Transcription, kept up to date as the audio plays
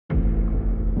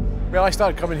Well, I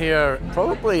started coming here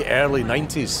probably early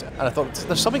 90s, and I thought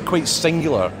there's something quite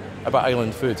singular about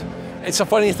island food. It's a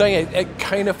funny thing, it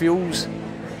kind of feels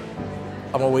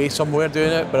I'm away somewhere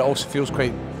doing it, but it also feels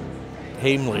quite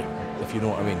homely, if you know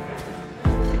what I mean.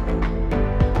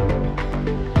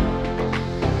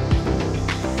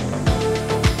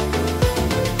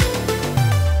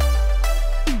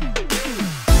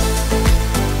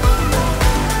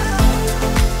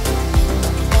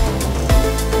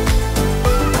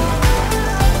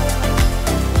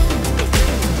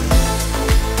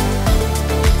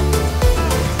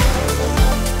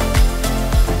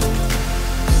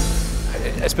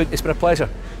 It's been a pleasure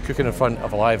cooking in front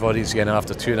of a live audience again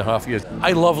after 2.5 years.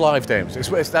 I love live demos,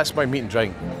 that's my meat and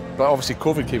drink. But obviously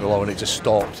COVID came along and it just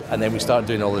stopped, and then we started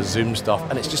doing all the Zoom stuff,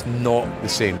 and it's just not the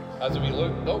same. As we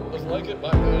look, nope, doesn't like it,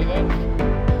 back there again.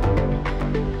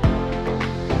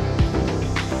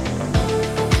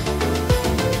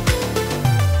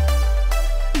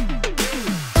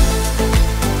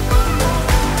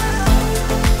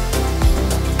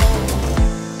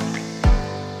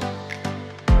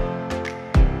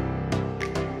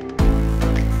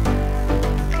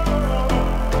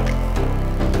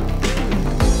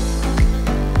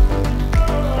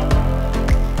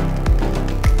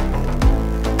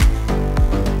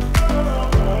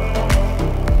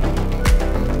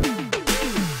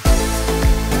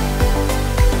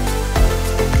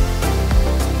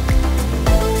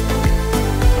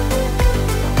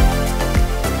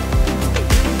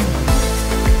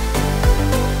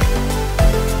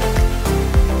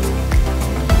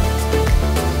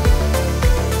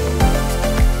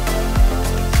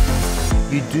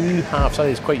 You do have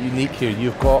something that's quite unique here.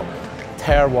 You've got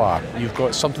terroir, you've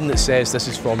got something that says this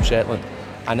is from Shetland.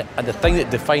 And the thing that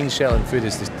defines Shetland food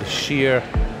is the sheer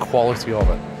quality of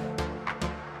it.